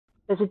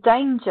there's a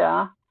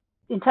danger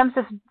in terms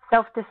of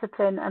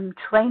self-discipline and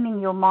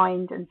training your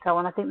mind and so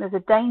on. I think there's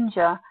a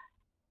danger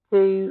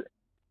to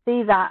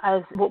see that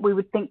as what we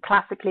would think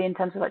classically in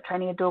terms of like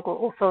training a dog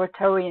or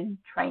authoritarian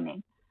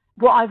training.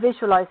 What I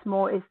visualize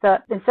more is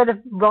that instead of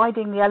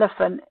riding the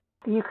elephant,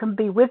 you can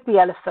be with the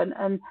elephant,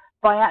 and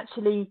by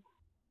actually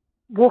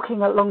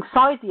walking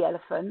alongside the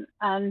elephant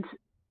and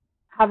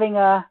having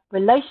a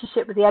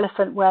relationship with the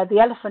elephant where the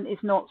elephant is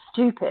not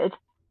stupid,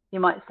 you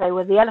might say,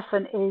 where the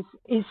elephant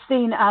is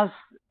seen as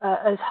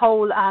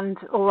whole and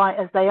all right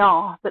as they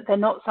are, but they're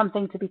not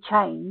something to be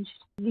changed.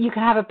 You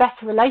can have a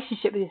better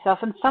relationship with yourself,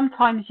 and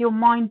sometimes your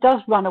mind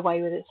does run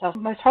away with itself.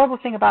 The most horrible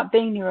thing about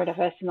being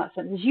neurodiverse in that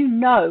sense is you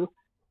know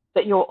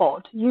that you're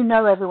odd. You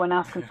know everyone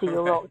else can see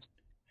you're odd.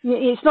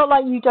 It's not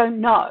like you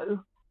don't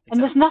know,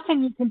 and there's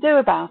nothing you can do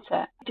about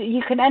it.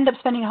 You can end up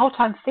spending a whole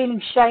time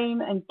feeling shame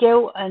and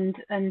guilt and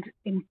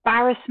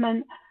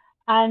embarrassment,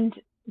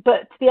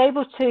 but to be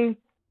able to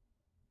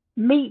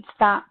meet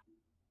that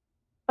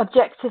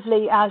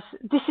objectively as,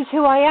 this is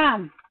who I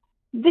am.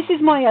 This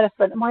is my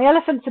elephant. My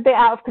elephant's a bit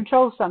out of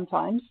control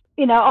sometimes.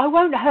 I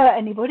won't hurt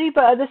anybody,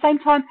 but at the same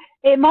time,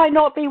 it might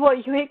not be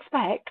what you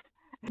expect.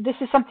 This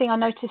is something I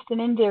noticed in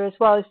India as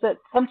well, is that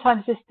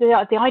sometimes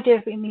the idea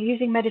of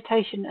using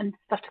meditation and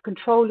stuff to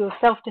control your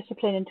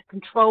self-discipline and to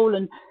control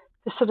and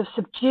to sort of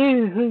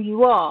subdue who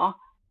you are.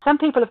 Some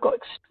people have got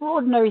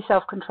extraordinary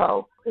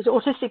self-control. There's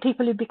autistic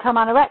people who become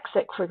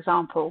anorexic, for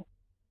example.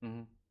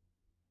 Mm-hmm.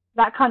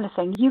 That kind of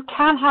thing. You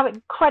can have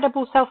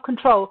incredible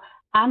self-control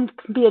and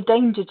can be a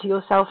danger to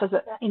yourself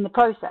in the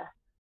process.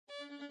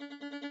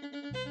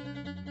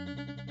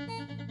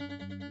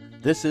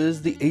 This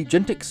is the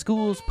Agentic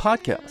Schools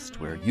Podcast,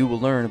 where you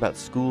will learn about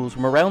schools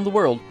from around the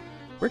world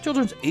where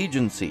children's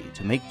agency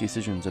to make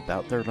decisions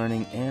about their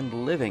learning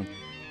and living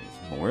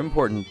is more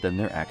important than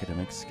their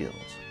academic skills.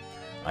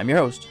 I'm your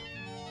host,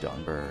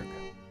 Don Berg.